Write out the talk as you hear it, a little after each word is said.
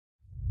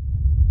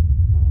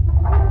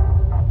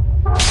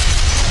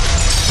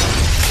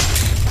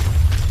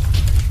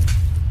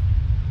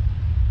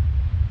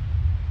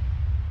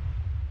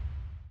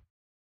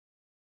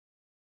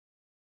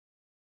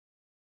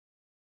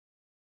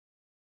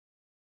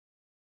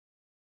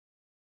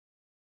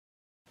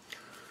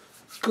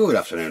Good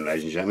afternoon,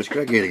 ladies and gentlemen, it's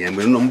Greg here again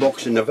with an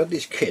unboxing. I've had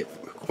this kit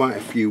for quite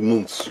a few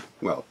months,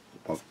 well,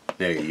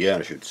 nearly a year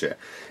I should say,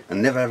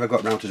 and never ever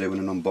got round to doing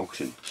an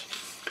unboxing.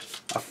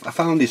 I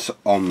found this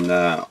on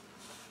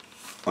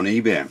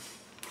eBay,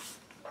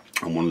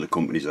 on one of the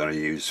companies that I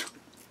use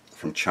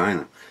from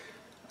China,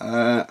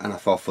 and I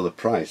thought for the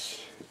price,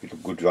 it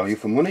was good value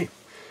for money.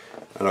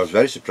 And I was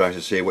very surprised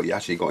to see what you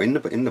actually got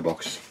in the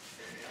box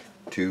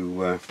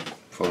for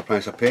the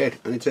price I paid.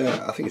 And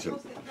I think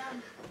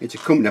it's a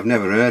company I've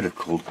never heard of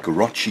called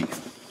Orochi.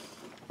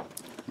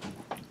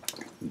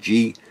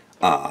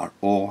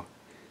 G-R-O-C-H-I.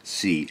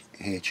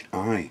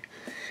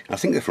 I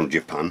think they're from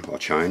Japan or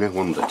China,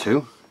 one of the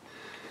two.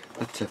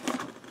 But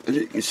as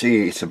you can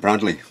see, it's a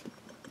Bradley,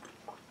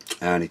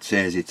 and it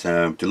says it's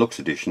a deluxe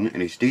edition,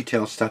 and it's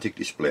detailed static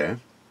display.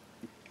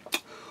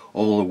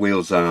 All the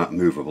wheels are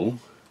movable.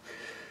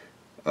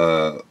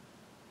 Orochi,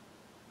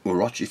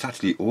 it's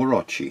actually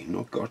Orochi,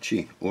 not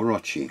Gochi,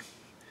 Orochi.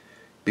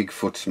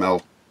 Bigfoot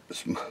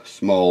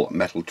small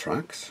metal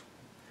tracks,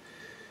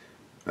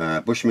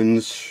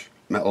 Bushman's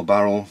metal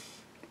barrel,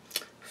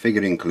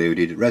 figure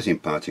included, resin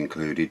parts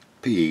included,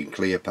 PE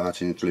clear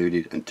parts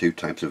included, and 2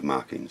 types of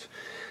markings.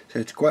 So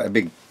it's quite a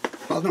big,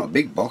 well, not a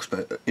big box,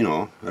 but you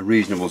know, a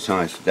reasonable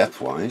size depth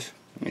wise.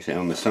 You see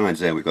on the sides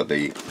there we've got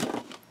the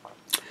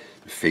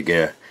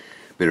figure,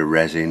 bit of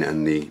resin,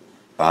 and the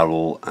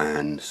barrel,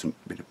 and some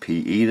bit of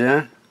PE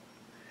there,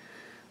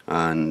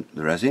 and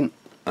the resin.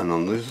 And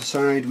on the other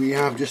side we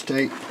have just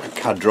a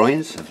CAD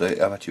drawings of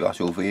the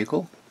actual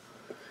vehicle,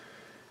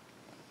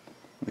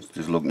 which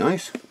does look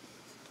nice.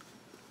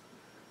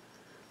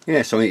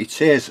 Yeah, so it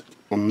says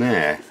on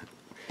there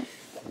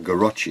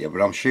Orochi,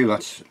 but I'm sure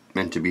that's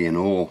meant to be an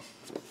O,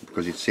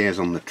 because it says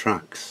on the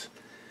tracks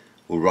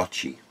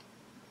Orochi.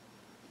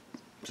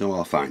 So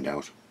I'll find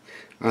out,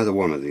 either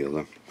one or the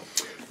other.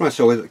 Right,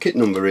 so the kit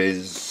number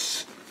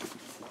is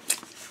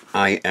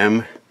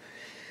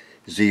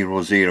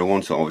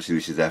IM001, so obviously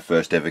this is their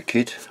first ever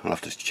kit. I'll have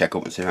to check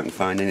up and see if I can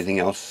find anything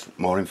else,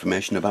 more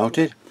information about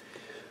it.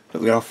 But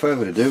without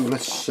further ado,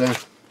 let's see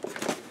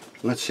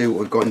what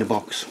we've got in the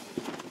box.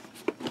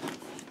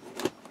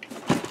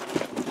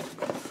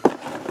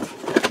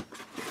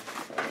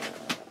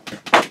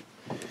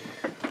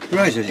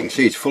 Right, as you can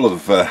see, it's full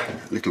of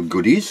little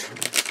goodies.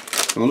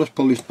 So I'll just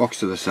pull this box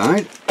to the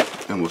side,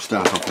 and we'll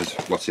start off with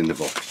what's in the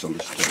box. So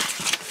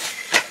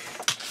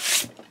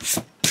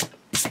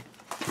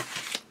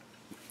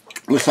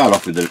we'll start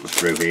off with the little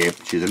screw here,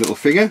 which is a little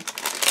figure.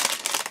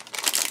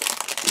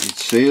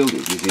 It's sealed,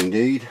 it is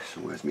indeed.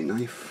 So where's my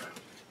knife?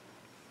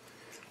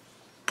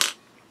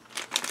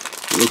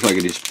 It looks like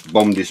a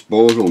bomb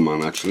disposal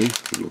man, actually.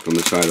 Look on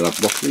the side of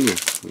that box, didn't you?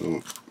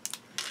 So,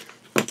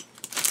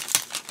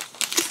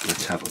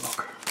 let's have a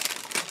look.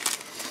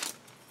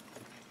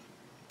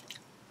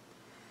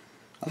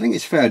 I think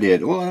it's fair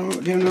date. Well,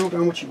 do you know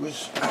how much it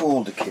was, how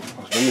old the kit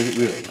was, when was it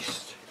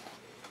released?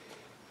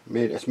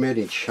 It's made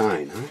in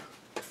China.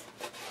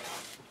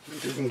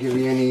 It doesn't give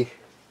you any,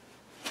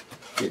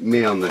 it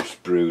may on the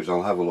sprues.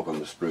 I'll have a look on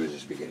the sprues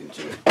as we get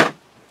into it.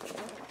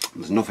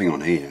 There's nothing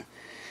on here.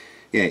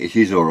 Yeah, it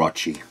is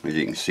Orochi, as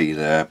you can see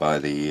there by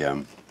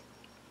the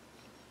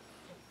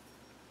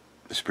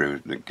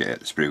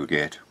sprue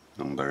gate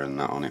number and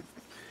that on it.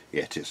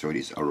 Yeah, so it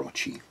is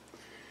Orochi.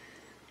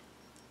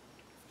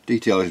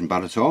 Detail isn't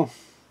bad at all.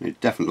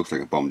 It definitely looks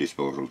like a bomb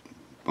disposal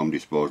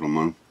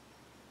man,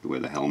 the way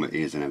the helmet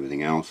is and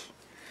everything else.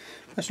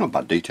 That's not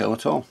bad detail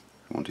at all.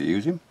 If you want to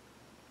use him,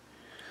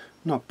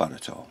 not bad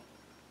at all.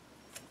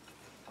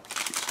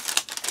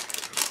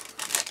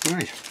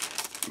 Right,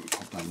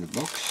 pop that in the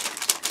box.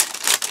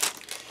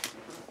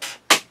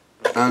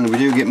 And we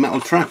do get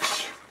metal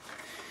tracks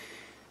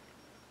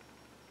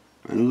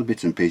and other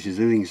bits and pieces.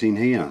 Everything's in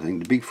here. I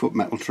think the Bigfoot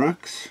metal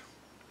tracks.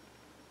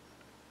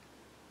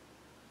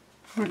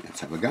 Right,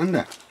 let's have a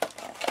gander.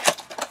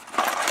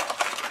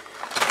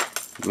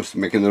 Just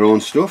making their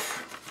own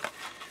stuff.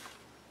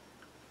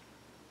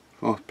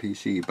 4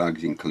 PC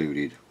bags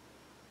included.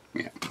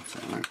 Yeah, that's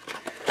alright.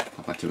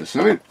 Pop that to the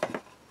side.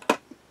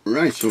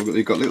 Right, so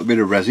they've got a little bit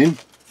of resin,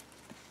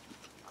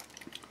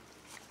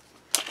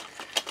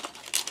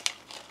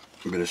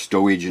 a bit of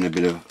stowage, and a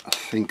bit of, I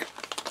think,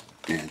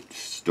 yeah,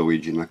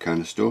 stowage and that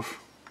kind of stuff,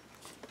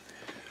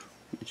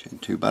 which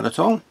ain't too bad at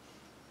all.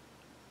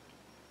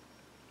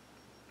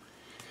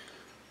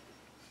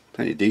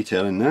 Plenty of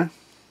detail in there,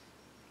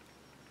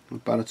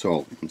 not bad at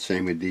all. And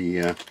same with the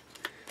other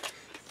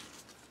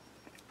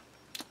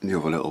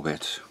little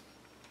bits.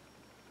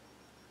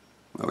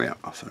 Oh yeah,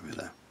 I'll throw it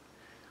there.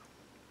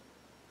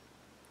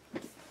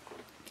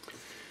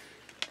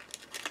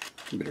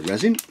 A bit of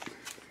resin,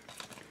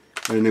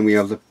 and then we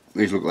have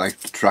these look like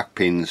track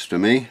pins to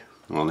me,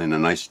 all in a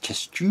nice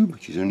test tube,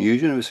 which is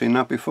unusual. Never seen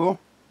that before.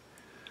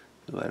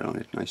 So they're on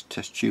a nice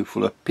test tube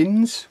full of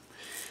pins.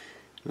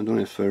 I don't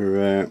know if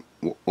they're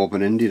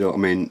open-ended, or I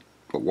mean,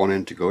 got one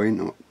end to go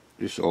in. Or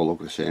just all look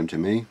the same to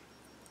me,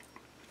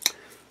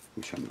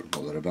 which I'm not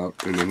bothered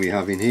about. And then we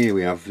have in here,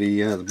 we have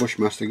the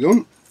Bushmaster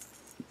gun.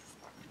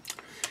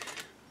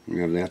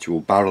 We have the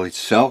actual barrel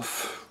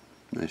itself.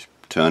 Nice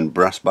turned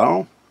brass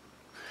barrel,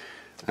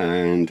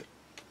 and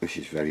which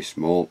is very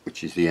small,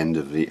 which is the end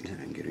of the, I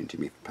can get into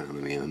my palm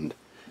of my hand,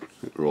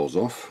 it rolls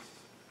off,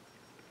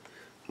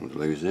 I'm going to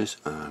lose this,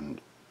 and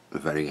the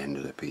very end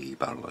of the PE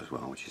barrel as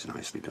well, which is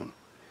nicely done,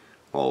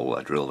 all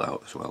drilled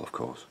out as well, of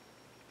course.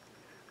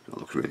 So it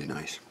looks really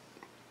nice.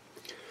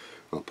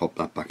 I'll pop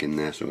that back in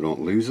there so I don't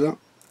lose that.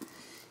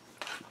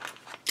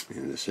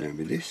 And the same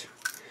with this,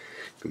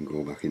 can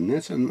go back in there.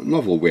 It's a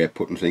novel way of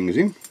putting things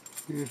in.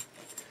 Yeah.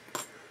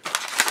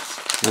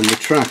 And the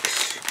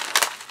tracks,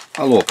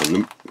 I'll open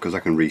them because I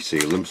can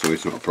reseal them, so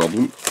it's not a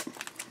problem.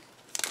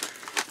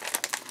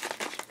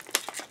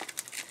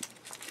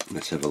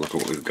 Let's have a look at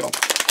what we've got.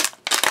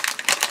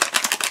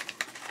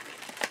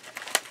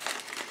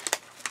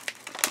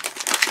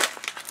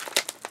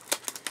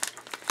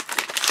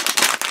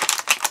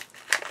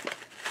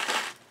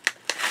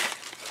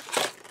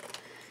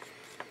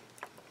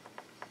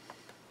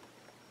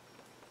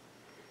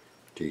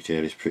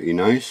 Detail is pretty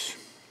nice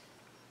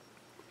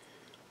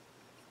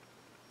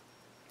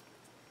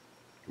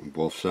on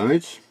both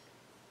sides.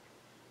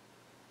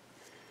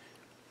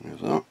 There's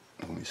that.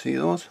 Can you see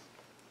those?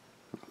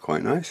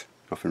 Quite nice.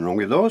 Nothing wrong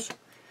with those.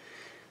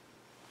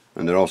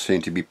 And they all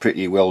seem to be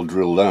pretty well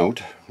drilled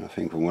out, I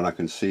think, from what I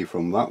can see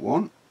from that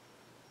one.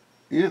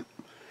 Yeah.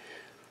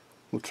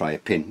 We'll try a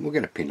pin. We'll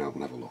get a pin out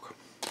and have a look.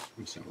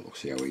 Let's have a look,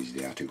 see how easy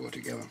they are to go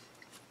together.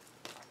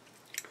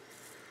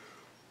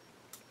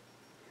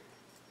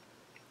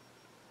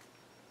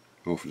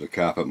 Hopefully the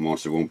carpet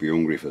monster won't be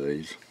hungry for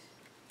these,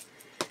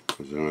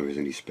 because I don't know if there's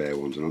any spare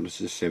ones or not. Let's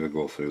just see if I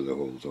go through the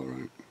holes.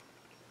 Alright.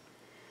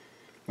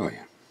 Oh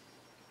yeah,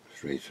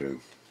 straight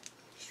through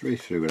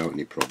without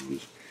any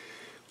problems.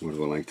 What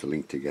do I like to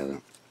link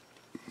together?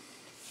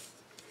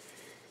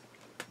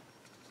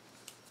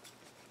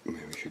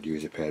 Maybe we should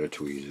use a pair of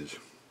tweezers.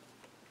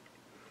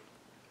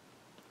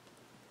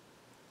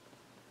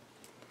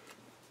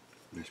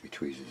 Where's my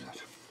tweezers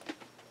at?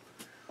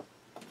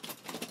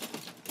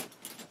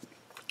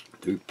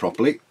 Do it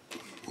properly,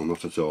 or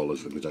not at all,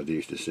 as I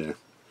used to say.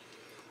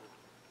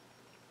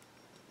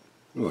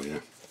 Oh yeah.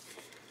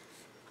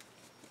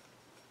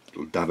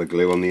 Little dab of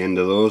glue on the end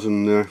of those,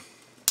 and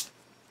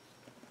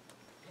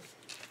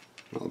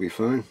that'll be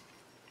fine.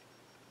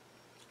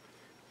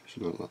 Just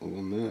that little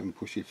one there, and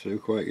push it through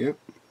quite yet.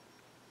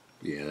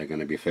 Yeah, they're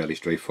going to be fairly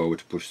straightforward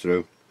to push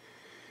through.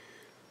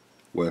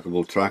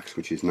 Workable tracks,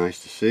 which is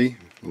nice to see.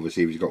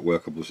 Obviously we've got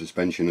workable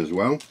suspension as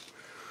well.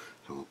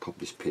 So I'll pop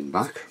this pin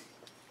back.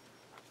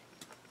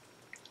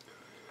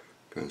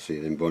 Can't see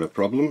them but a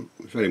problem.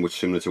 It's very much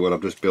similar to what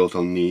I've just built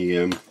on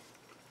the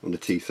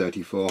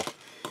T34.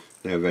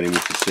 They're very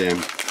much the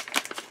same.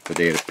 But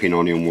they had a pin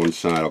on one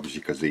side,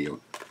 obviously, because the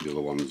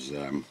other one's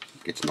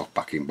gets knocked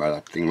back in by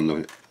that thing on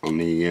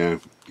the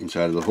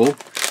inside of the hull.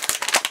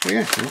 But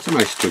yeah, that's a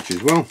nice touch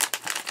as well.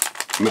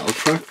 Metal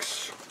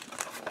tracks,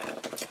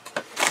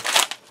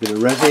 bit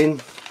of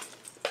resin,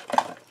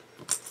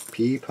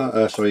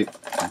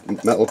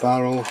 metal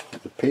barrel,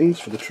 the pins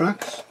for the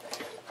tracks.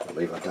 I'll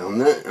leave that down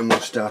there, and we'll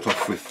start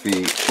off with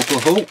the upper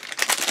hull.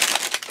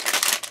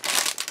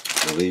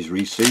 Are these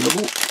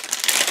resealable?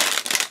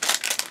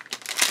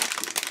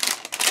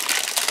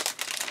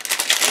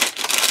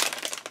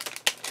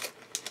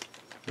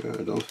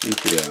 I don't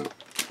think they are.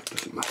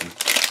 Doesn't matter.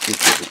 We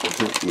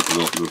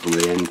can open them from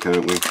the end,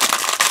 can't we?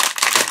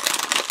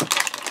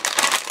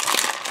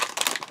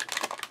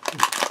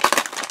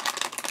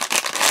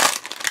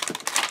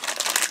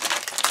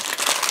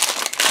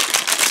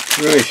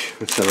 Right,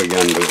 let's have a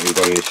gander at what we've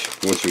got in this.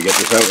 Once we get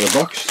this out of the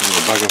box, the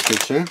bag off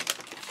this there.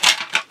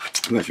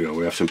 As well,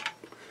 we have some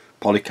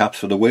polycaps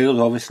for the wheels,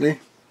 obviously.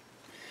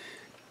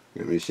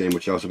 Can't really say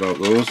much else about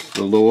those.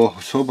 The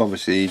lower sub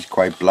obviously is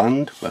quite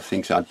bland, but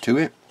things add to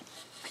it.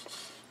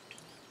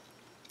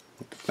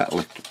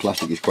 The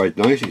plastic is quite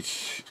nice,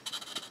 it's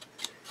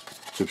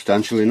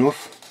substantial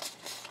enough.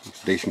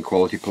 It's decent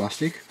quality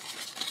plastic.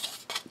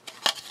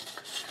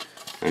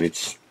 And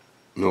it's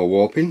no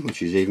warping,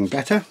 which is even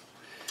better.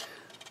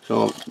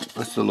 So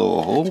that's the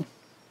lower hull.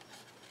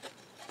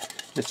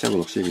 Let's have a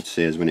look, see if it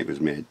says when it was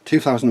made.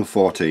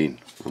 2014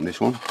 on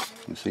this one.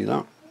 You can see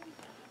that.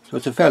 So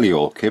it's a fairly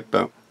old kit,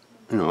 but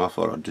you know, I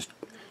thought I'd just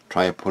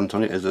try a punt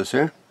on it, as I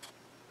say.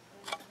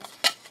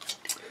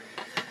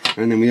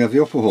 And then we have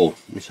the upper hull,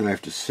 which I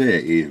have to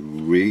say is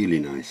really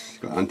nice. It's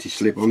got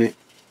anti-slip on it.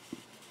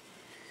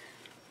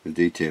 The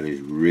detail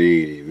is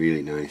really,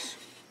 really nice.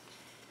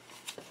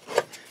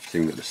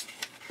 Seeing that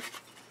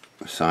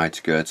the side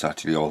skirts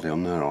actually all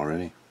on there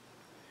already.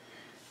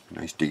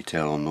 Nice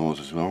detail on those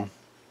as well.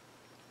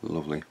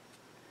 Lovely.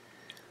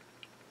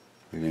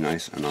 Really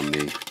nice. And on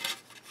the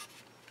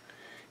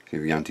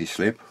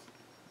anti-slip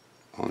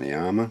on the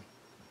armour.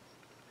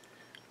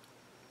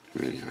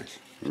 Really nice.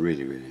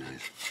 Really, really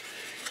nice.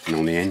 And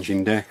on the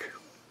engine deck,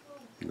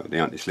 you've got the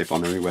anti-slip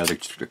on everywhere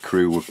the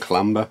crew would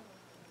clamber.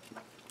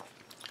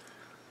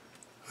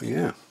 But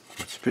yeah,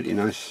 it's pretty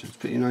nice. It's a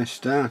pretty nice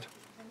start.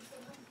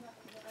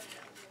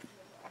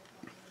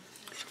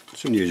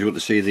 It's unusual to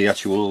see the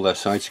actual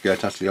side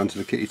skirt actually onto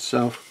the kit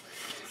itself.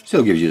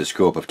 Still gives you the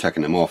scope of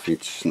taking them off.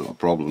 It's not a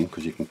problem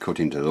because you can cut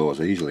into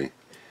those easily.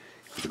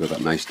 They've got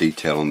that nice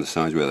detail on the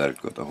sides where they've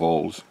got the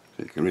holes,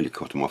 so you can really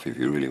cut them off if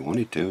you really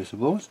wanted to, I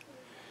suppose.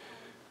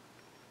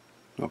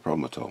 No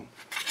problem at all.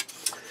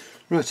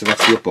 Right, so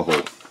that's the upper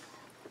hole,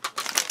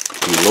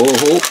 the lower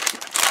hole,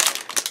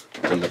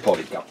 and the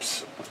poly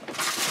caps.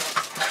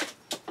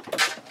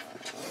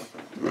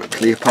 Right,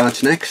 clear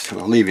parts next.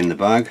 I'll leave in the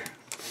bag.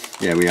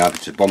 Yeah, we have.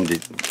 It's a bomb.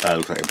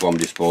 Looks like a bomb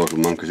disposal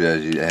man, because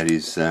there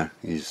is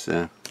his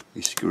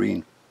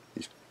screen,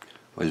 his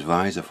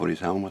visor for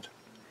his helmet.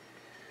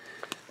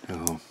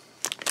 Oh,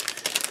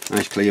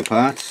 nice clear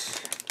parts.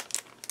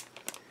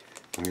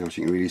 Nothing else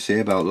you can really say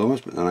about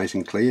those, but they're nice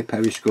and clear.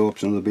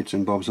 Periscopes and other bits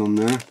and bobs on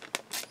there.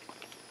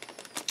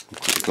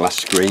 Glass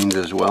screens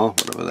as well,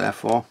 whatever they're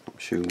for. I'm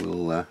sure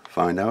we'll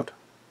find out.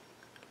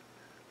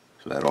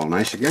 So they're all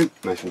nice again,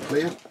 nice and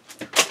clear.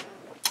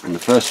 And the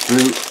first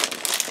screw.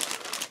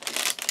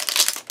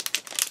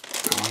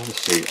 Oh,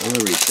 let's see, are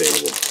they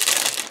resealable?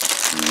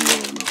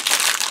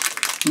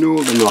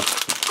 No, they're not.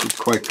 It's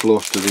quite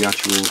close to the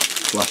actual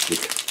plastic.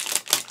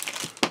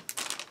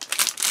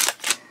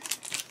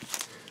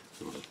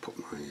 I'll just put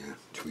my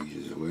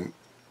tweezers away.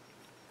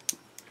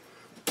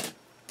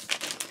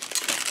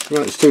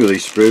 Right, there's two of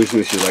these sprues,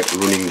 and this is like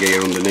running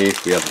gear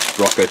underneath. We have the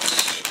sprockets.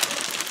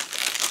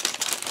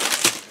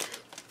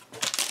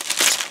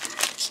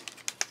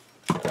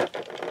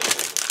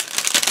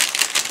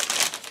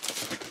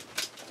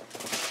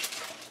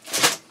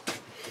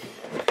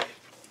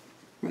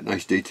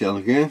 Nice detail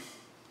again.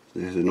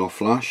 There's no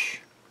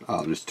flash.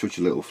 I'll just touch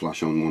a little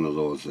flash on one of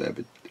those there,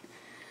 but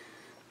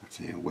that's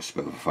a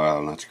whisper of a fire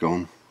and that's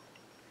gone.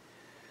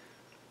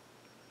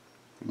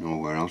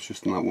 Nowhere else,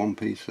 just in that one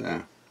piece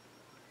there.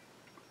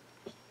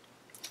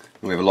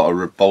 We have a lot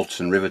of bolts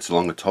and rivets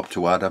along the top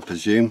to add, I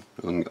presume,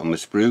 on the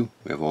sprue.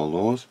 We have all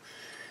those.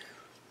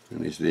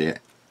 And these the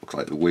look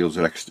like the wheels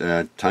are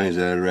tires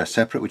are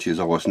separate, which is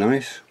always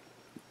nice.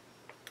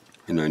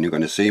 You know, you're not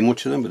going to see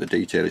much of them, but the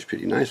detail is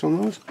pretty nice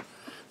on those.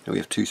 Now we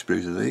have two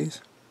sprues of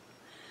these.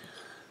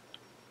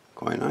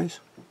 Quite nice.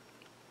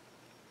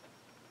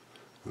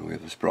 And we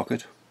have the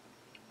sprocket.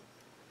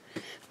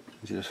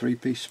 Is it a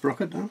three-piece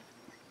sprocket now?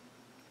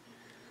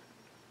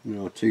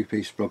 No,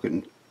 two-piece sprocket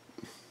and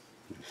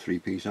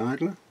three-piece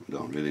idler. I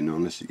don't really know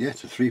unless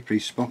it's a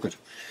three-piece sprocket.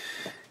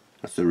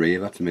 That's the rear,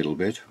 that's the middle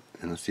bit,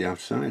 and that's the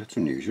outside. That's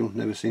unusual.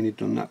 Never seen it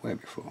done that way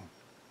before.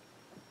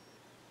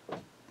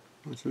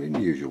 That's very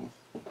unusual.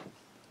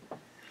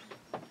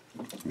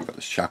 We've got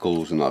the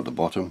shackles and that at the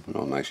bottom,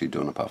 all nicely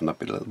done, apart from that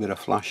bit, a little bit of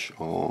flash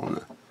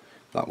on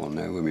that one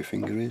there where my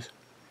finger is.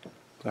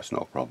 That's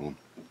not a problem.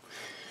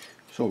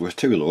 So there's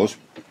two of those.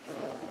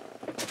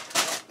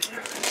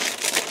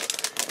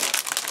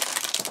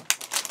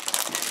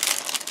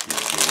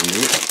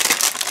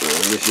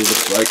 And this is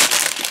looks like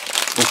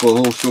upper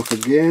hole stuff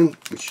again,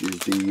 which is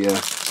the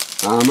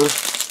armour,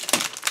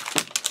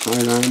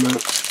 side armour,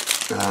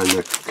 and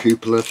a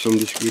cupola of some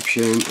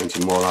description, and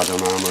some more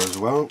add-on armour as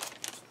well.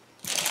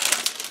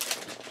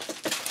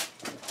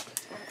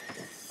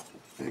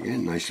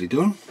 Again, nicely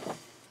done.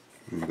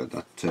 We've got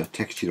that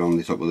texture on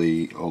the top of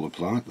the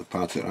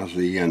part that has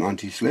the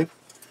anti-slip.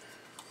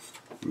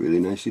 Really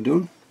nicely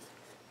done.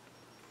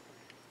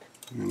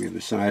 And then we have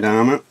the side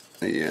armour,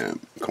 the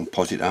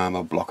composite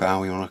armour, block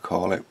armour you want to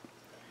call it.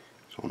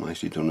 It's all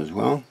nicely done as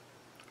well.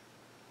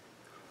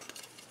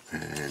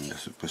 And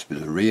that's supposed to be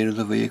the rear of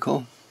the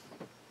vehicle.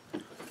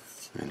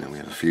 And then we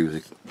have a few of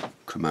the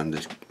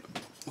commander's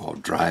or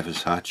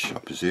driver's hatch, I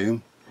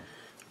presume.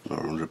 Not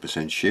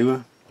 100%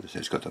 sure.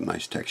 It's got that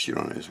nice texture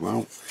on it as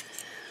well.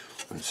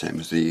 And same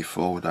as the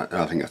forward,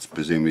 I think that's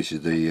presumably this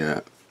is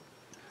the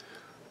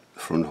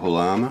front hull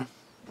armour.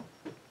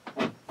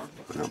 And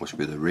that must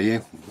be the rear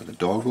where the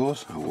door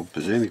goes, I would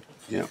presume.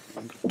 Yeah,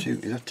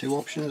 is that two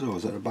options or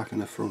is that the back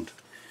and the front?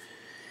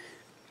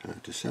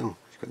 To sell.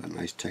 It's got that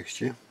nice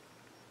texture.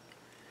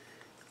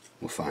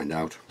 We'll find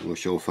out. We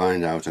shall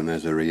find out. And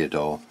there's the rear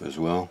door as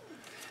well,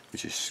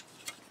 which is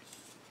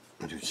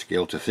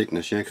scale to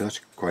thickness, yeah, because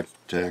that's quite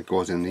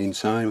goes in the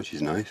inside, which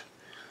is nice.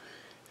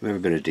 We have a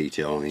bit of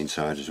detail on the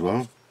inside as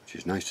well, which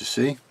is nice to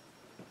see.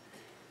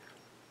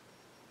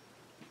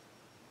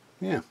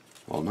 Yeah,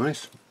 all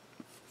nice.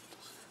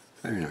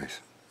 Very nice.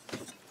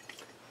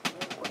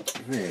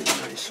 Very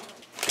nice.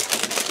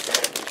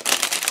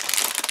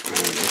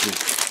 And this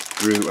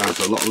screw has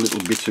a lot of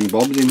little bits and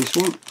bobs in this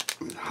one.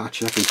 The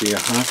hatch, I can see a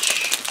hatch.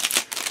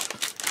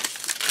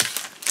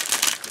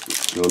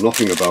 Know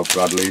nothing about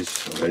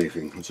Bradley's or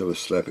anything. Let's have a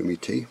slurp of my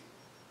tea.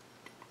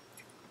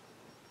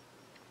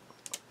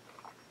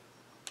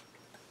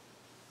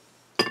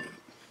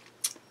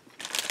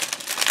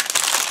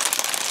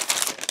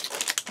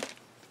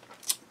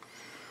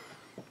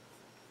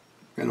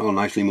 Getting all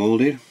nicely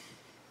moulded.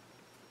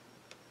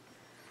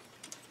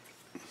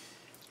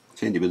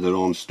 Sent it with their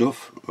own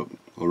stuff.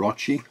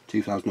 Orochi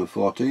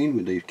 2014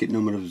 with the kit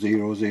number of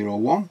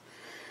 001.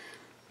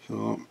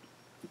 So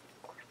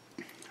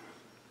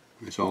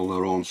it's all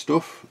their own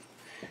stuff.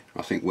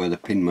 I think where the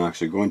pin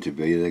marks are going to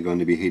be, they're going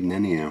to be hidden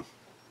anyhow.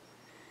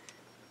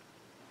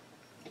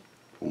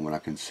 from what I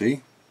can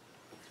see.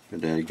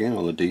 But there again,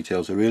 all the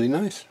details are really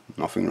nice.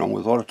 Nothing wrong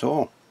with that at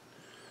all.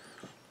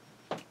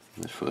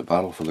 As for the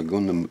barrel for the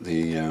gun,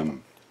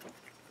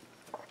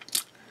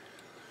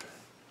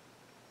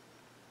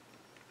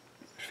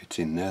 fits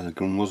in there, the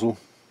gun muzzle.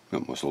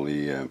 Gun muzzle,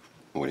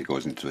 when it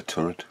goes into the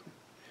turret,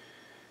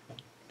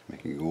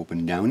 make it go up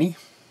and downy.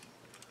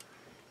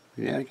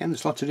 But yeah, again,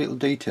 there's lots of little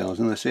details,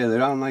 and I say they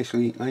are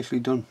nicely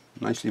done,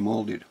 nicely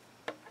moulded.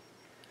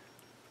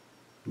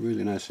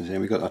 Really nice.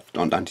 And we got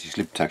that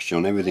anti-slip texture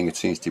on everything it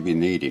seems to be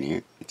needing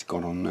here. It's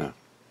got on there.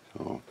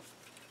 So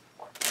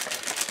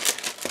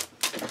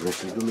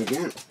this is done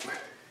again.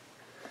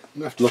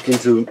 I'm going to have to look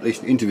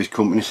into this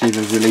company, see if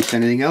they've released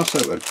anything else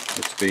out there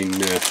that's been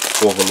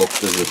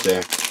overlooked, as I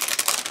say.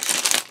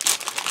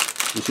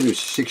 You see, it was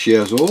 6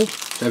 years old,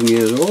 7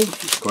 years old.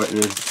 It's quite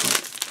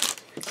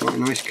a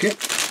nice kit.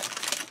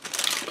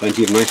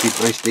 Plenty of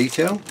nice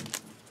detail.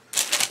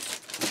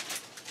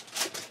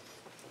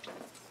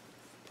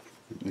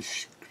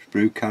 This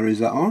sprue carries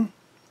that on.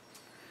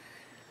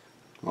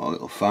 All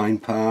little fine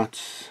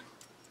parts.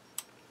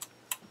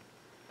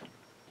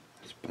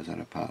 Is that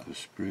a part of the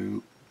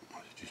sprue? Or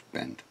is it just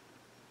bent?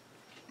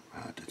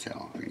 Hard to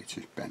tell. I think it's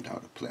just bent out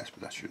of place,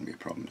 but that shouldn't be a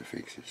problem to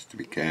fix. It's to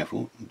be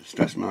careful. The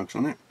stress marks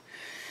on it.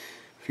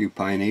 A few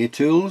Pioneer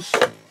tools.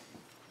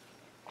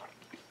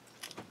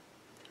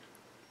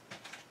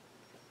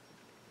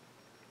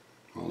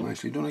 All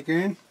nicely done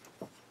again.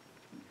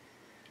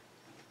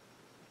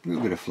 A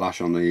little bit of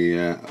flash on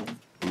the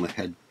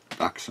head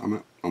axe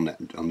on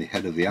the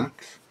head of the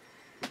axe.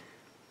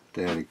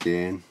 There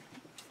again,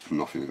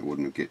 nothing that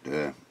wouldn't get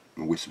a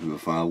wisp of a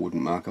file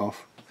wouldn't mark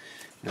off.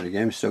 There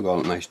again, we've still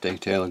got a nice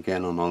detail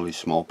again on all these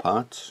small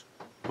parts,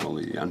 all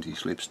the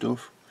anti-slip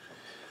stuff.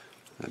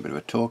 A bit of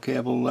a tow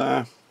cable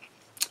there.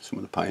 Some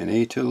of the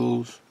Pioneer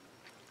tools.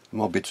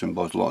 More bits and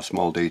bobs, a lot of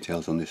small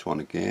details on this one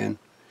again.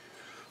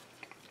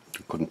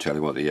 I couldn't tell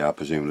you what they are.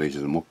 Presumably these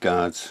are the muck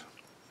guards,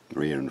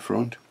 rear and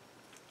front.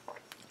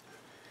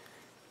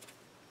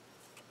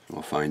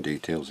 More fine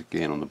details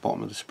again on the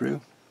bottom of the sprue.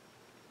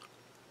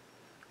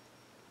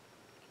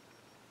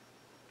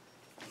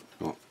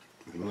 So,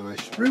 a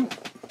nice sprue.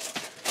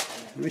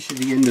 And this is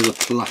the end of the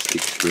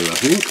plastic sprue, I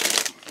think.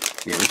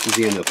 Yeah, this is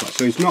the end of the plastic.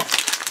 So it's not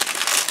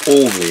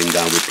overly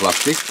endowed with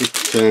plastic.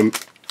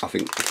 I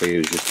think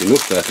it's just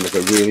enough there to make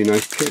a really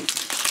nice kit.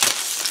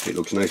 It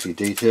looks nicely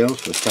detailed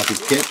for a static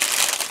kit.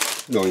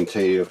 No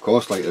interior, of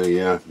course, like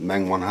the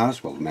Meng one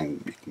has. Well, the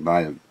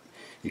Meng,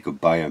 you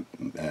could buy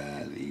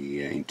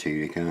the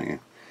interior, can't you?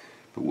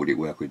 But would it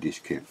work with this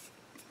kit?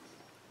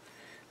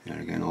 There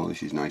again, all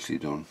this is nicely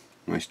done.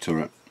 Nice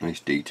turret, nice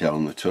detail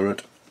on the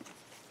turret.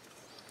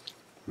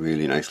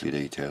 Really nicely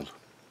detailed.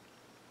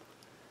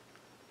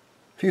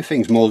 A few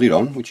things moulded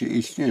on, which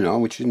is, you know,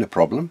 which isn't a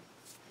problem.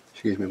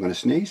 Excuse me, I'm going to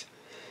sneeze.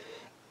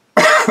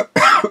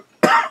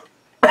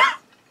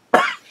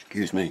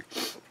 Excuse me.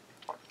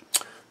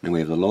 Then we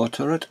have the lower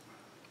turret.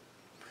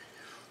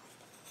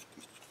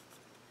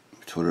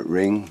 Turret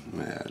ring,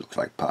 looks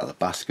like part of the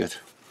basket.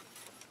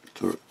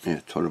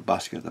 Turret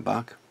basket at the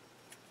back.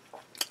 I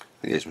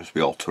think these must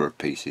be all turret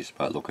pieces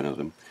by looking at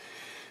them.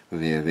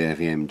 We have the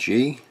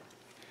AVMG,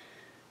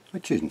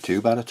 which isn't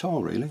too bad at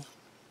all, really.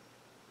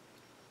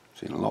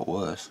 Seen a lot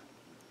worse.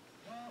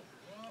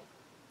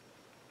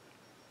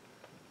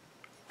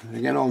 And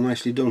again, all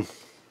nicely done.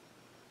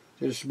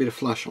 Just a bit of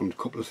flash on a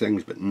couple of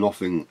things, but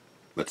nothing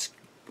that's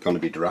going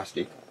to be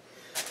drastic.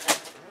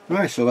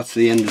 Right, so that's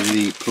the end of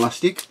the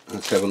plastic.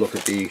 Let's have a look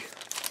at the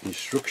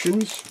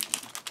instructions.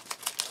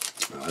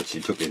 I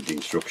actually took the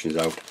instructions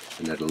out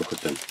and had a look at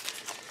them,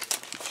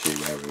 see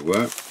where we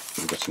were.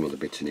 We've got some other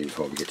bits in here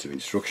before we get to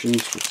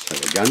instructions. Let's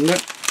have a gander.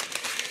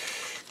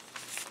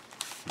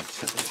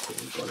 Let's have a look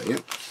what we've got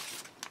here.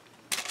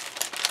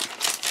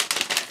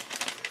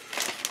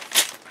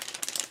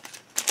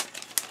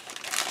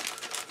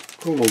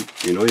 Come on,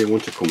 you know you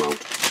want to come out.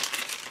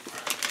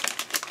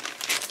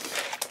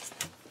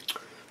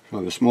 So I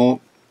have a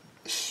small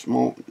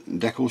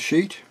decal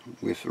sheet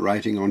with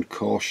writing on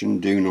caution,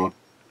 do not,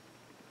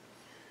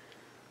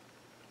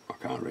 I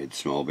can't read the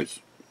small bits,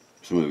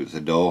 some of it's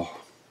a door,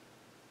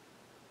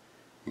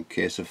 in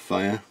case of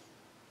fire,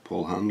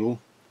 pull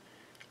handle,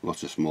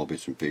 lots of small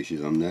bits and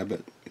pieces on there,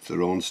 but it's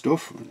their own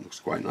stuff. It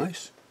looks quite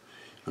nice.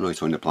 I know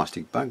it's in a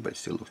plastic bag, but it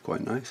still looks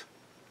quite nice.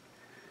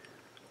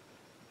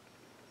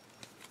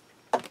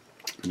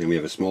 And then we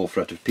have a small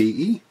fret of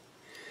PE.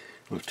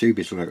 I have two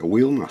bits like a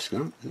wheel mask.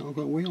 That has it all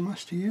got a wheel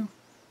mask to you?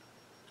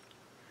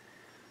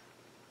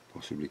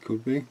 Possibly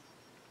could be.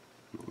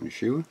 Not really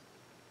sure.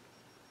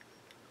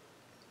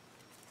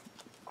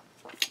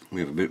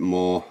 We have a bit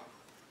more.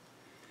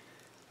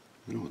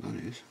 I don't know what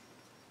that is.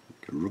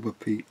 Like a rubber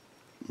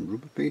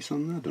piece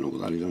on there. I don't know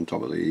what that is on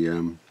top of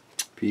the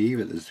PE,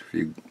 but there's a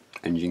few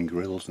engine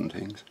grills and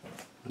things.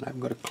 And I haven't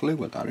got a clue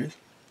what that is.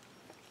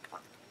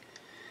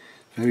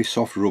 Very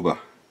soft rubber.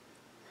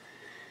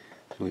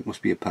 So it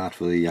must be a part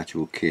for the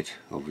actual kit,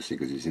 obviously,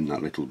 because it's in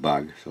that little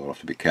bag, so I'll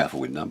have to be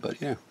careful with that.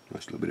 But yeah,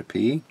 nice little bit of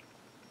PE.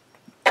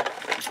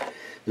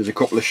 There's a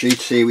couple of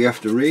sheets here we have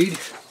to read.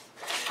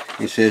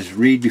 It says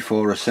read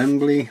before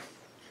assembly.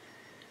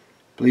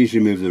 Please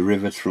remove the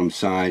rivets from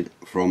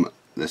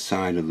the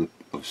side of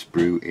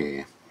sprue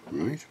A.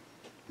 Right.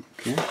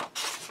 Okay.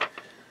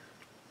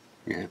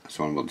 Yeah, that's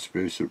all about the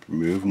sprues, so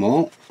remove them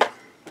all.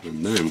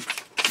 And then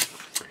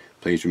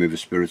please remove the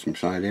spirits from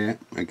side A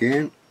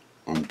again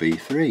on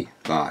B3.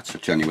 That's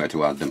telling you where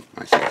to add them.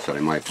 I see,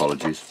 sorry, my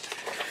apologies.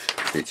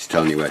 It's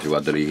telling you where to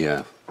add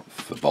the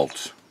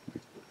bolts,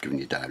 giving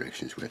you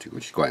directions where to go,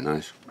 which is quite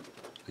nice.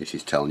 This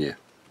is telling you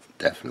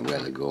definitely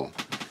where to go.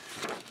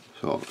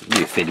 So it'll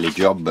be a fiddly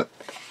job, but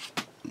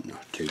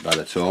not too bad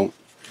at all.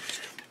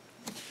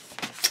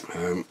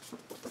 And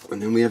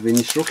then we have the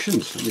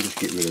instructions. Let me just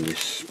get rid of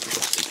this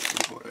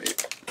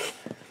plastic.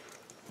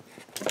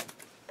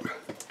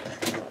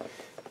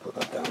 Put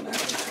that down there.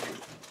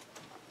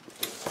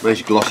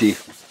 Nice glossy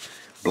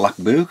black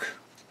book.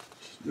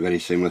 It's very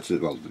similar to,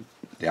 well,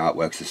 the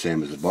artwork's the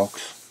same as the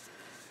box.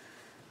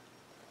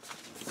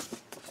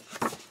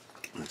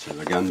 Let's have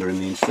a gander in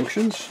the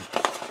instructions.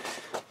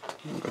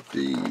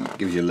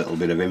 Gives you a little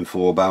bit of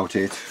info about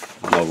it.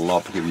 Not a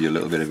lot, but gives you a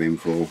little bit of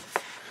info.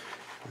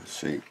 Let's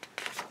see.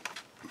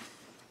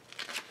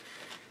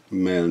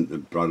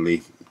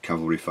 Bradley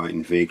Cavalry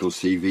Fighting Vehicle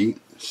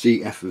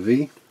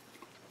CFV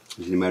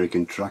is an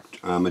American tracked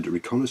armoured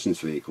reconnaissance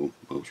vehicle,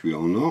 which we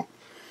all know.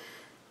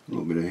 A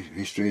little bit of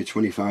history: a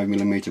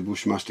 25mm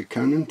Bushmaster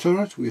cannon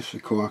turret with a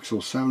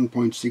coaxial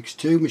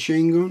 7.62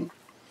 machine gun.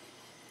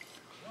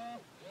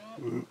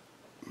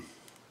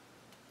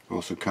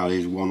 Also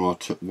carries one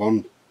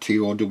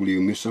TOW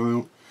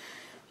missile,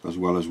 as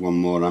well as one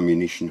more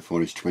ammunition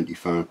for its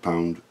 25mm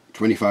and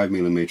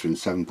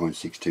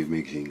 7.62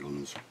 machine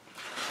guns.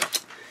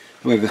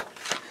 However,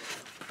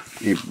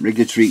 a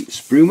regulatory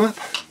sprue map,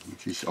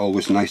 which is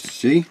always nice to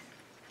see.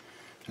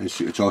 And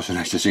it's also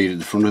nice to see it at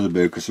the front of the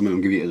book, because some of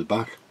them give you it at the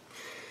back.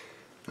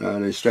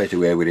 And then straight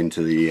away we're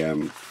into the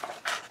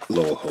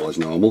lower hull as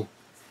normal,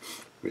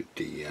 with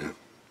the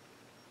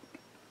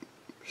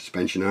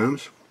suspension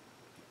arms.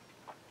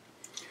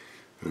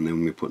 And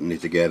then we're putting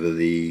it together,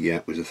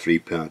 it was a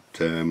 3-part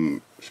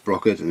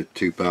sprocket and a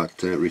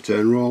 2-part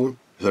return roller,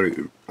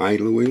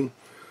 idler wheel.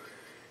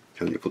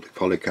 Telling you to put the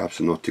polycaps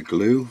and not to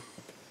glue.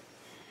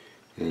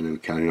 And then we're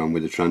carrying on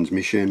with the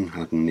transmission,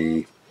 adding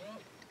the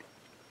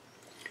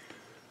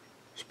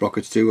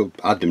sprockets too. We'll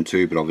add them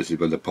too, but obviously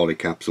the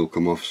polycaps will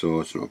come off,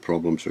 so it's not a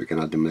problem. So we can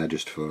add them there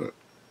just for,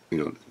 you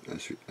know,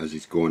 as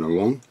it's going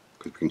along,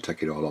 because we can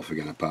take it all off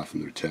again apart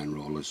from the return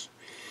rollers.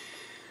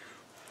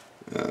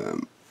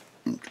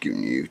 I'm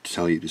giving you,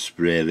 tell you to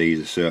spray these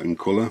a certain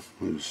colour.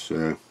 There's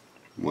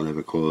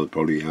whatever colour,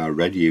 probably are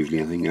red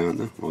usually, I think, aren't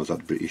they? Or is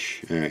that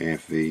British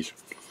AFVs?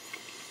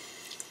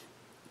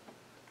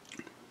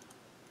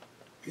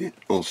 Yeah,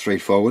 all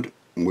straightforward.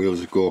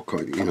 Wheels go,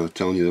 you know,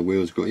 telling you the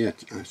wheels go, yeah,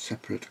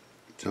 separate.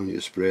 Telling you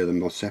to spray them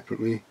more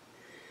separately.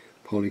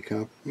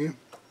 Polycap, yeah,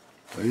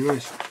 very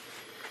nice.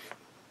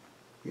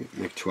 Yeah,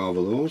 make 12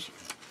 of those.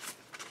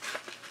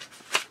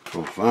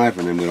 Or 5,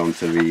 and then we're on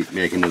to the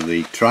making of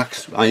the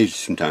tracks. I usually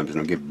sometimes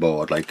get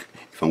bored, like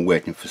if I'm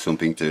waiting for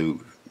something to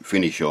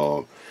finish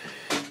or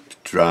to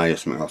dry or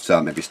something,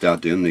 I'll maybe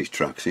start doing these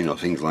tracks, you know,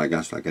 things like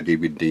that, like I did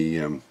with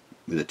the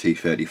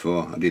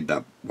T-34. I did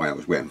that while I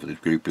was waiting for the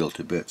group build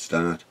to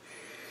start.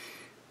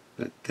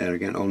 But there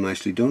again, all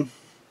nicely done.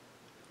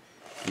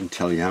 Didn't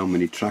tell you how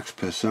many tracks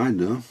per side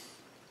though.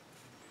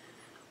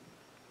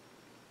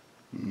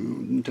 No,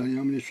 didn't tell you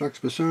how many tracks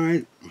per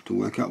side. I'll have to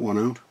work that one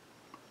out.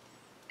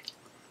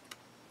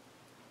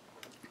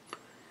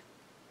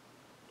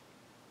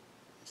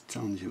 It's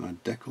telling you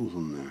about decals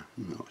on there.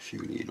 No,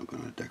 surely you're not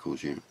going to have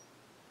decals yet.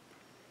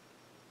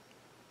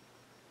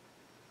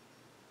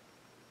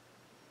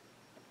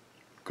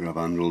 Grab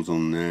handles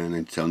on there, and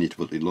then telling you to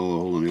put the lower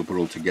hull and the upper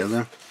hull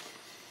together.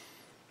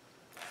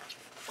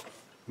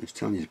 It's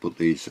telling you to put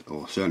these,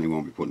 or certainly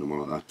won't be putting them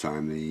on at that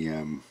time, the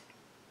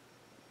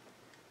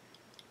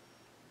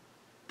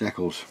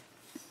decals.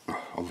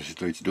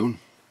 Obviously it's done.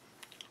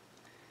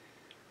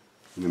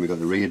 And then we've got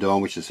the rear door,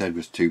 which I said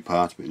was 2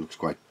 parts, but it looks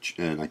quite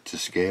like to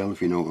scale,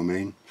 if you know what I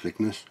mean,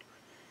 thickness.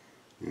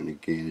 And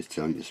again, it's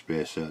telling you to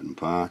spray certain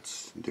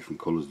parts, different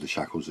colours, the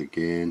shackles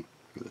again.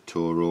 We've got the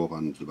tow rope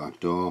and the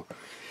back door.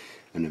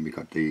 And then we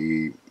got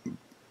the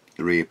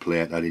rear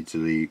plate added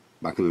to the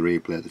back of the rear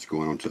plate that's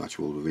going onto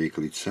the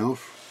vehicle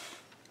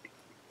itself.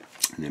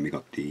 And then we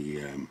got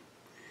the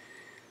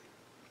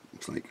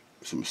it's like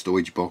some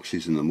storage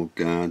boxes and the mud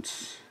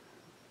guards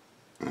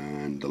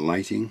and the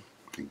lighting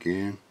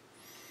again.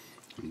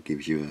 And it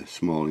gives you a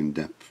small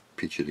in-depth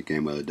picture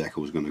again where the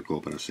decal was going to go,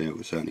 but I say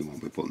we certainly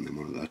won't be putting them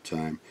on at that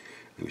time.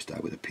 Then we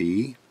start with a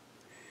PE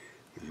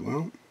as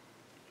well.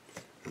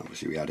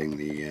 Obviously we're adding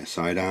the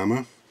side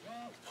armour.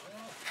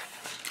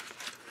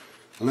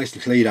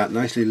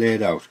 Nicely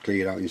laid out,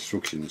 cleared out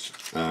instructions.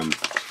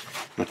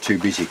 Not too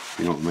busy,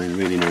 you know what I mean.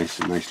 Really nice,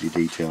 and nicely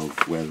detailed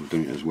where they've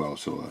done it as well.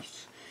 So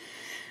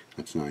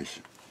that's nice.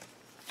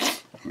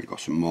 And we've got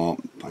some more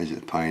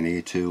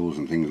Pioneer tools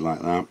and things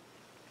like that.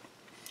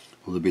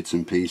 Other bits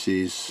and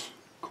pieces.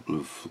 A couple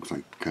of looks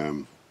like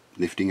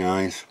lifting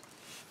eyes.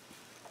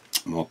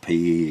 More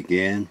PE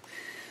again.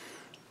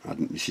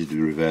 This is the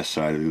reverse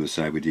side of the other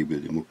side we did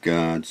with the mud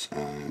guards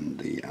and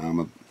the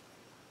armour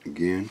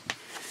again.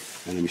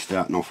 And then we're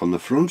starting off on the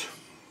front.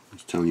 I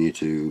was telling you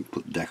to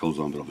put decals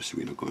on, but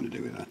obviously we're not going to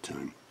do it that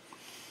time.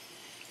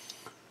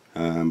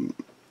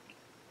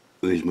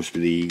 These must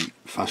be the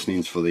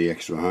fastenings for the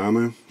extra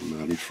armour.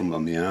 I did front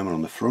on the armour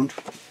on the front.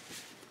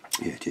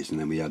 Yeah, it is. And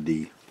then we add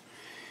the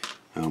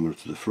armour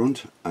to the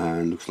front,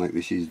 and looks like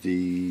this is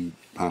the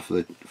part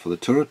for the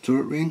turret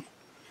ring.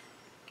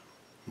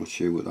 Not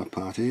sure what that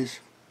part is.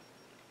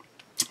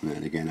 And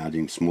then again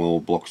adding small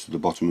blocks to the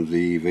bottom of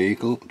the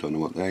vehicle. Don't know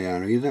what they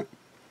are either.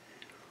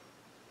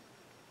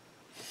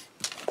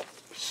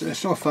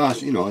 So far,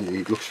 you know,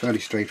 it looks fairly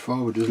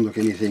straightforward. Doesn't look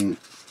anything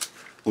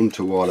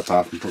untoward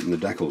apart from putting the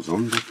decals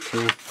on.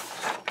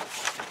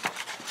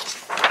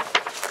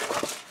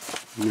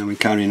 But now we're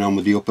carrying on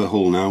with the upper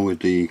hull now with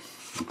the,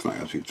 looks like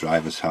that's a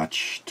driver's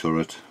hatch,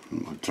 turret,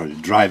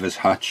 driver's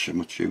hatch. I'm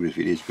not sure if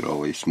it is, got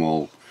all these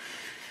small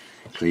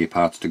clear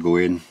parts to go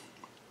in.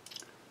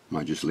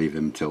 Might just leave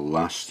them till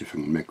last if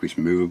I can make this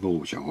movable,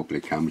 which I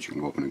hopefully can, which you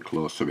can open and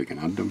close so we can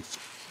add them.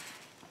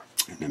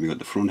 And then we got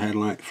the front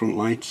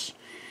lights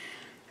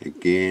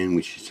again,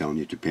 which is telling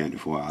you to paint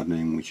before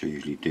adding, which I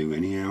usually do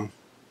anyhow.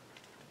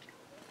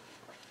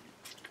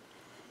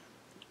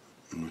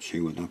 I'm not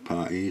sure what that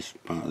part is.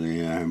 Part of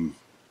the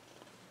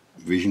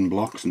vision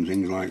blocks and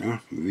things like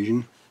that.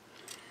 Vision.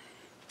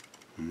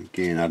 And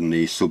again, adding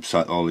these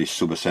all these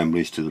sub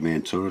assemblies to the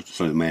main turret,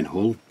 so the main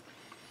hull.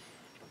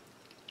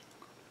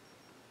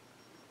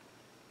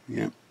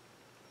 Yep.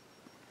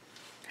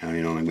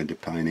 Carrying on with the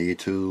Pioneer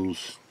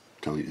tools,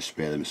 telling you to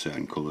spray them a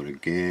certain colour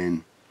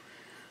again.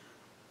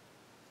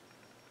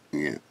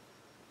 Yeah.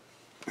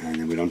 And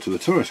then we're on to the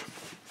turret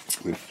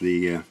with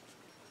the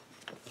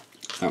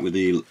start with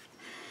the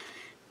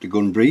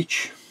gun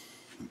breech.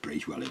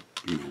 Well,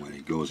 you know where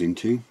it goes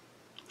into.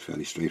 It's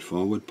fairly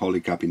straightforward.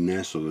 Polycap in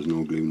there, so there's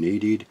no glue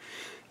needed.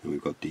 And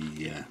we've got the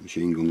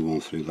machine gun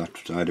going through that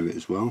side of it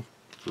as well,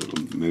 so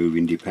it'll move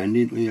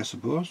independently, I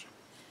suppose.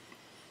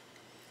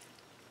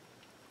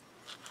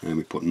 And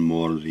we're putting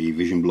more of the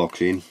vision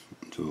blocks in,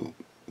 so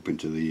up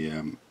into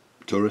the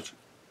turret,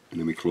 and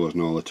then we're closing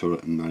all the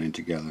turret and that in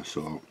together.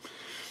 So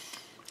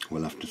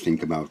we'll have to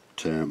think about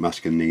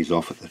masking these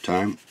off at the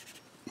time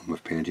when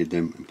we've painted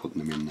them and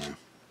putting them in there.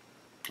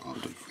 Or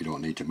if we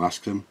don't need to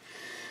mask them,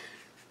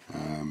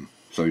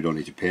 so we don't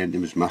need to paint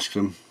them, just mask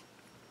them.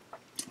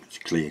 It's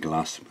clear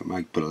glass, but I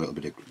might put a little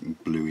bit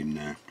of blue in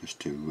there just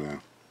to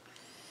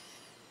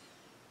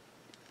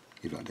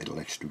give that little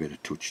extra bit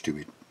of touch to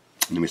it.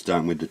 And then we're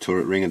starting with the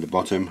turret ring at the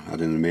bottom,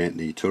 adding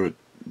the turret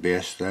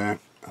base there.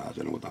 I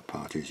don't know what that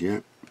part is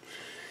yet.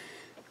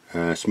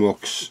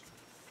 Smoke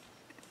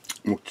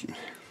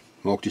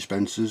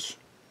dispensers,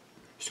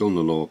 still in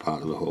the lower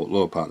part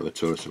of the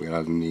turret, so we're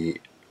adding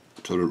the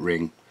turret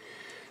ring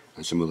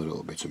and some other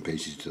little bits and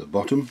pieces to the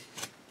bottom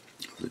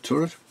of the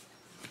turret.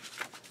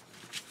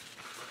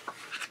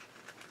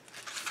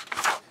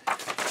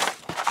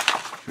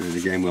 And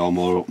again, with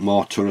all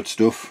more turret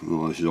stuff.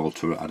 Well, this is all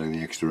turret, adding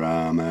the extra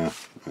armour,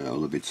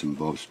 all the bits and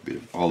bobs.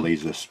 All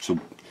these are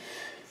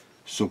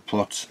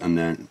subplots and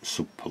then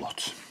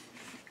subplots,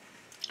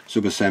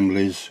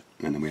 sub-assemblies,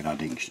 and then we're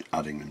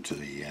adding them to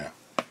the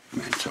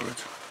main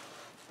turret.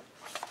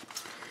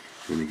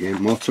 And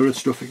again, more turret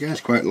stuff again.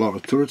 It's quite a lot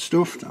of turret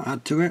stuff to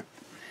add to it.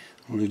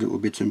 All these little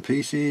bits and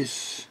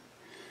pieces.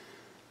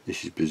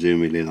 This is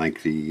presumably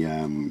like the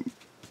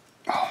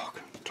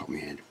top of my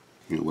head.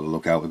 You know, with a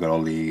look out, we've got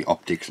all the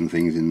optics and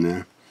things in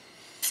there.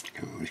 I can't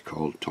remember what it's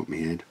called, top of my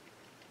head.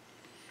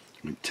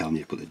 I'm telling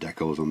you to put the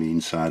decals on the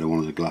inside of one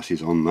of the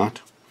glasses on that.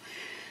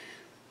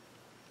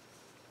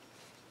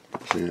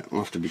 So I'll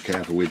have to be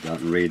careful with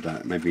that and read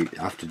that. Maybe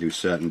I have to do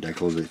certain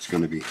decals that it's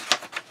going to be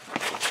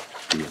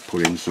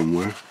put in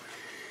somewhere.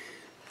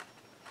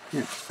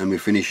 Yeah, and we're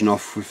finishing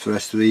off with the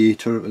rest of the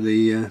turret,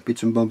 the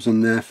bits and bobs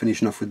on there.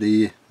 Finishing off with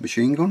the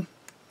machine gun,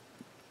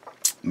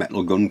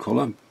 metal gun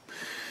colour.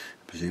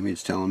 Presumably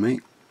it's telling me.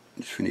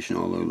 Just finishing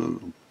all the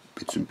little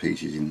bits and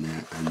pieces in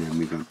there, and then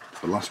we've got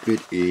the last bit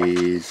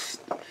is,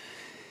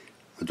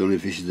 I don't know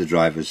if this is the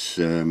driver's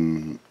hatch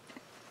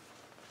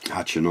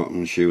or not. I'm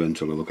not sure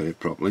until I look at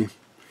it properly.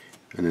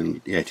 And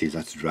then yeah, it is.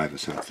 That's the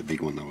driver's hatch, the big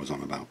one that I was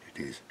on about.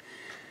 It is,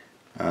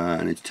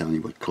 and it's telling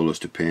you what colours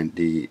to paint.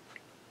 The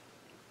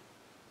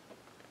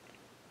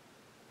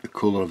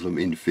colour of them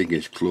in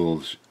figures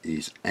clothes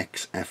is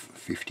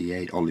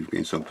XF58 olive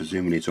green, so I'm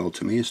presuming it's all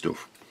Tamiya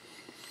stuff.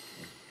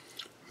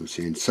 I'm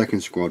seeing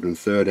 2nd Squadron,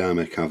 3rd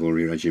Armoured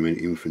Cavalry Regiment,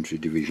 Infantry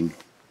Division.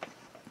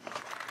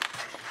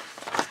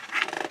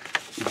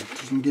 It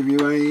doesn't give you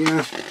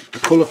a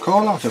colour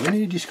call out of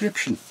any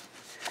description.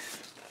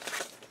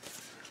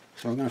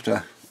 So I'm going to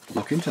have to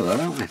look into that,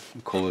 aren't we?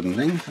 Coloured and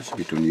things, that's a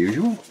bit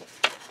unusual.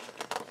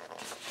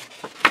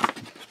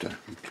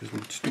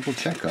 Just double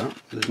check that,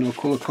 there's no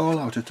colour call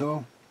out at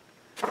all.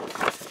 A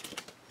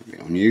bit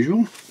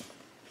unusual.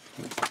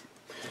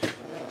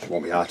 It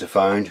won't be hard to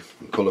find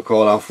colour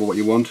call out for what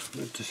you want.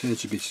 To say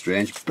it's a bit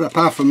strange, but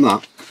apart from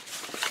that,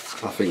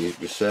 I think it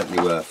was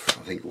certainly worth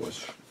I think it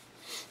was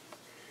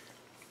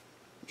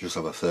just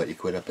over 30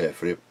 quid I paid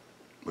for it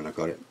when I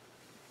got it.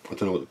 I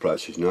don't know what the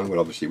price is now, but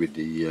obviously with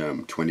the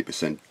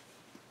 20%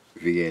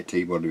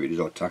 VAT, whatever it is,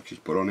 or taxes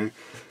put on it.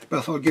 But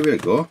I thought I'd give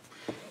it a go,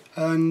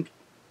 and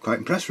quite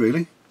impressed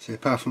really. So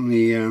apart from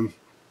the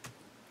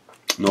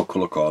no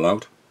colour call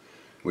out,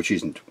 which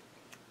isn't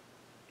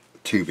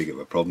too big of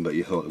a problem, but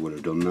you thought they would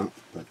have done that.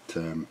 But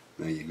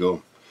there you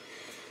go.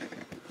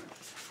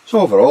 So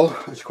overall,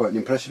 it's quite an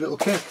impressive little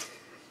kit.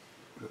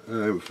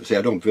 See,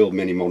 I don't build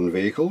many modern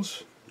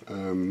vehicles,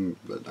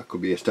 but that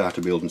could be a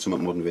starter building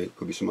something modern vehicle,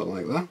 could be something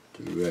like that,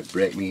 to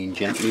break me in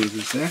gently, as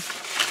they say.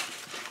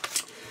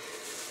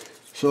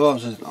 So,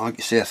 like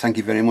I say, thank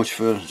you very much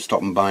for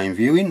stopping by and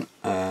viewing,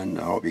 and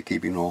I hope you're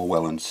keeping all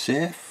well and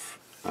safe,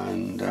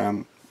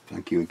 and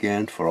thank you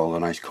again for all the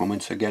nice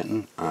comments I'm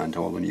getting, and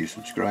all the new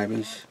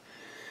subscribers.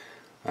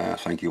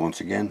 Thank you once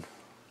again.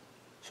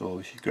 So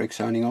this is Greg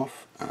signing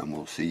off, and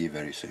we'll see you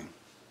very soon.